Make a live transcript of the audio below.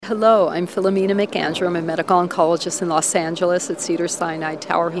Hello, I'm Philomena McAndrew. I'm a medical oncologist in Los Angeles at Cedars-Sinai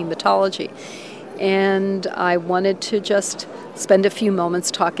Tower Hematology. And I wanted to just spend a few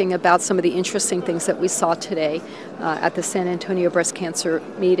moments talking about some of the interesting things that we saw today at the San Antonio Breast Cancer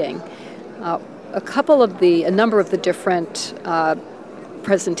meeting. A number of the different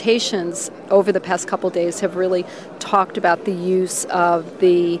presentations over the past couple days have really talked about the use of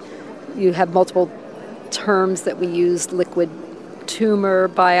you have multiple terms that we use: liquid tumor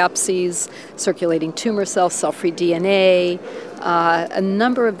biopsies, circulating tumor cells, cell-free DNA, a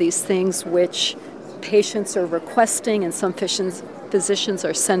number of these things which patients are requesting and some physicians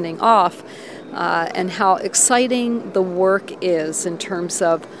are sending off, and how exciting the work is in terms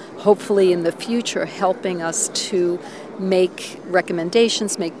of hopefully in the future helping us to make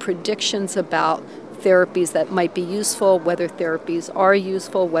recommendations, make predictions about therapies that might be useful, whether therapies are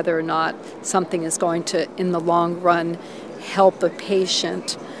useful, whether or not something is going to, in the long run, help a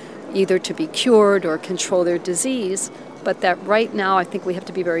patient either to be cured or control their disease. But that right now I think we have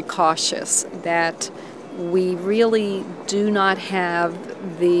to be very cautious that we really do not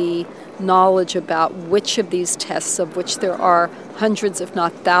have the knowledge about which of these tests, of which there are hundreds if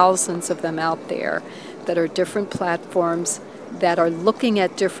not thousands of them out there, that are different platforms that are looking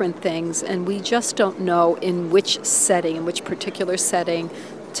at different things, and we just don't know in which particular setting,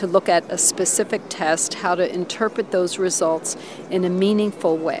 to look at a specific test, how to interpret those results in a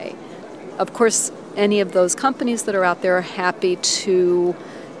meaningful way. Of course, any of those companies that are out there are happy to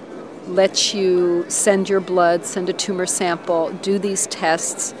let you send your blood, send a tumor sample, do these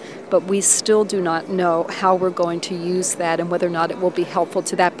tests, but we still do not know how we're going to use that and whether or not it will be helpful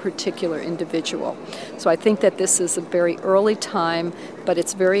to that particular individual. So I think that this is a very early time, but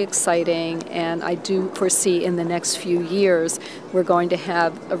it's very exciting, and I do foresee in the next few years we're going to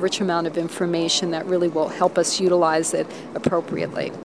have a rich amount of information that really will help us utilize it appropriately.